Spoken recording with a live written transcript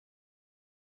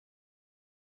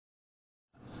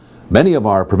Many of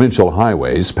our provincial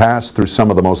highways pass through some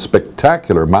of the most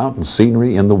spectacular mountain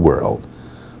scenery in the world.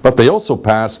 But they also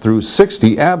pass through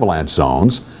 60 avalanche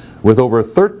zones with over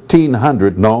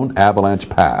 1,300 known avalanche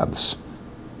paths.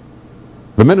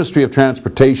 The Ministry of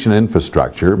Transportation and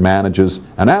Infrastructure manages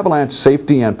an avalanche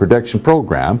safety and protection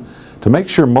program to make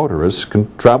sure motorists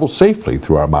can travel safely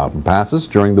through our mountain passes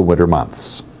during the winter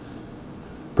months.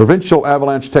 Provincial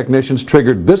avalanche technicians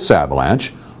triggered this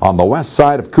avalanche on the west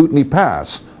side of Kootenay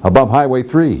Pass above Highway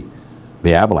 3.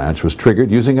 The avalanche was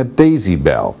triggered using a daisy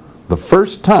bell, the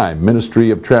first time Ministry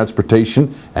of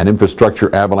Transportation and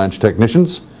Infrastructure avalanche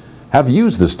technicians have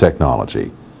used this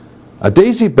technology. A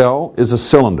daisy bell is a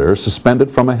cylinder suspended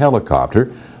from a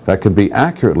helicopter that can be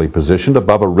accurately positioned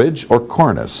above a ridge or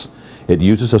cornice. It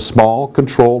uses a small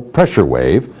controlled pressure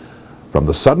wave from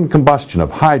the sudden combustion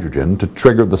of hydrogen to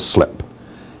trigger the slip.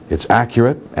 It's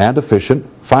accurate and efficient,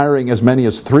 firing as many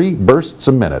as 3 bursts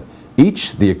a minute,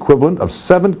 each the equivalent of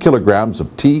 7 kilograms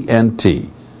of TNT.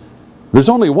 There's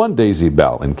only one daisy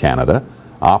bell in Canada,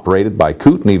 operated by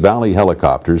Kootenay Valley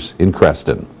Helicopters in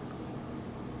Creston.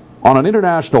 On an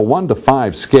international 1 to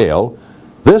 5 scale,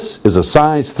 this is a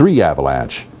size 3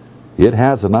 avalanche. It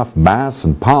has enough mass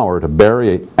and power to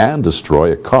bury and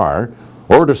destroy a car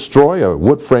or destroy a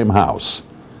wood frame house.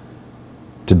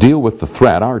 To deal with the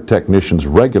threat, our technicians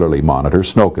regularly monitor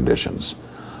snow conditions.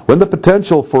 When the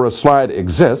potential for a slide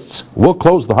exists, we'll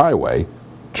close the highway,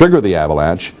 trigger the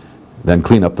avalanche, then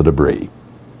clean up the debris.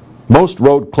 Most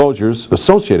road closures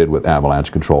associated with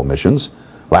avalanche control missions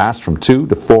last from 2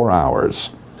 to 4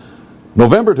 hours.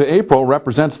 November to April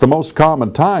represents the most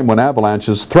common time when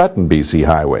avalanches threaten BC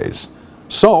highways.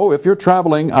 So, if you're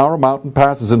traveling our mountain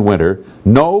passes in winter,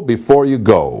 know before you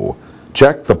go.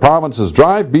 Check the province's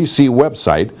Drive BC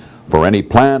website for any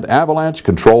planned avalanche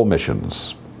control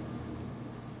missions.